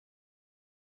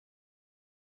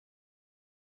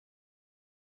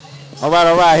All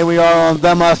right. Here we are on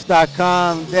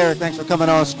themus.com. Derek, thanks for coming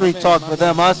on Street Talk for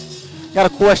Them Us.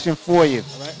 Got a question for you.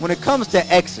 All right. When it comes to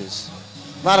exes,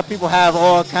 a lot of people have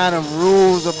all kind of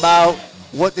rules about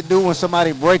what to do when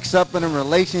somebody breaks up in a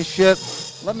relationship.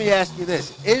 Let me ask you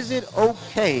this. Is it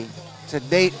okay to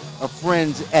date a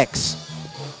friend's ex?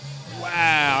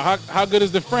 Wow. How good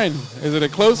is the friend? Is it a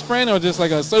close friend or just like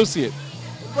an associate?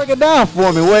 Break it down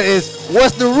for me.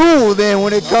 What's the rule then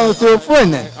when it comes to a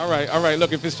friend then? All right, all right.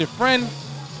 Look, if it's your friend,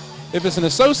 if it's an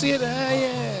associate,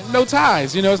 yeah, no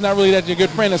ties. You know, it's not really that your good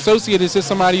friend. Associate is just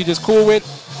somebody you just cool with.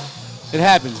 It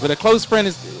happens. But a close friend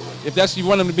is, if that's you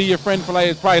want them to be your friend for life,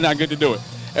 it's probably not good to do it.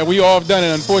 And we all have done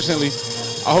it, unfortunately.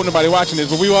 I hope nobody watching this,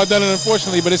 but we all done it,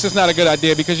 unfortunately. But it's just not a good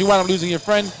idea because you wind up losing your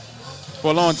friend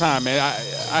for a long time, man.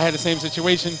 I had the same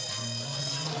situation.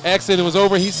 Ex said it was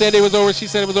over. He said it was over. She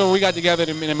said it was over. We got together,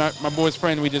 and my boy's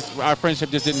friend, our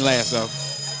friendship just didn't last. So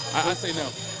I say no.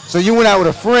 So you went out with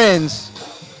the friend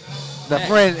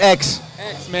ex.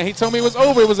 Ex, man, he told me it was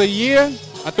over. It was a year.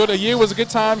 I thought a year was a good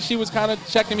time. She was kind of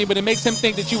checking me, but it makes him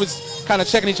think that you was kind of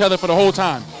checking each other for the whole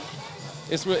time.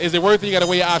 Is it worth it? You got to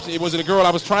weigh your options. Was it a girl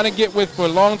I was trying to get with for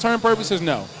long-term purposes?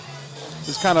 No.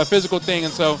 It's kind of a physical thing,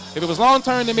 and so if it was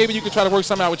long-term, then maybe you could try to work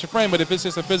something out with your friend, but if it's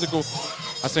just a physical,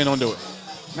 I say don't do it.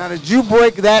 Now, did you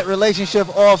break that relationship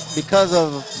off because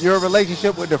of your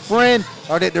relationship with the friend,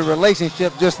 or did the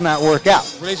relationship just not work out?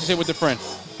 Relationship with the friend.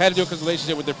 Had to do it because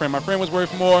relationship with the friend. My friend was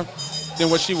worth more than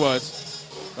what she was.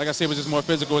 Like I said, it was just more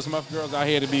physical. There's enough girls out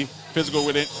here to be physical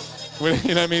with it.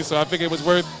 You know what I mean? So I figured it was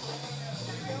worth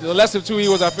the less than 2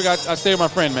 years. I figured I stayed with my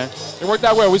friend, man. It worked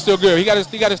out well. We're still good. He got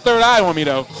his third eye on me,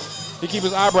 though. He keep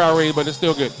his eyebrow raised, but it's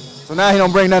still good. So now he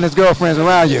don't bring none of his girlfriends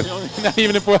around you. Not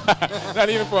even for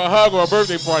a hug or a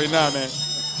birthday party, nah, man.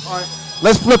 All right.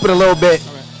 Let's flip it a little bit,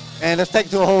 All right. and let's take it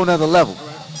to a whole nother level. All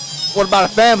right. What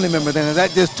about a family member then? Is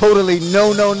that just totally no?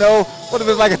 What if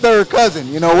it's like a third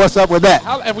cousin? You know, what's up with that?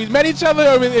 Have we met each other?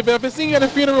 Or if I seen you at a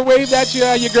funeral, wave at you,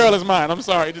 your girl is mine. I'm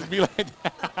sorry, just be like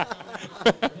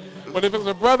that. But if it's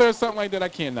a brother or something like that, I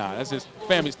can't. Nah, that's just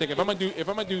family stick. If I'm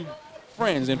gonna do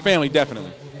friends and family,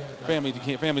 definitely.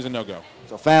 Family's a no-go.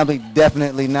 So family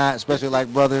definitely not, especially like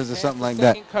brothers or something like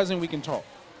that. Second cousin, we can talk.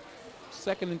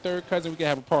 Second and third cousin, we can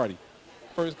have a party.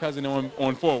 First cousin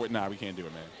on forward, nah, we can't do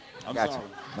it, man. I'm sorry.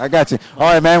 I got you.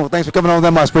 All right, man. Well, thanks for coming on with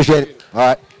them. I appreciate it. All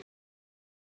right.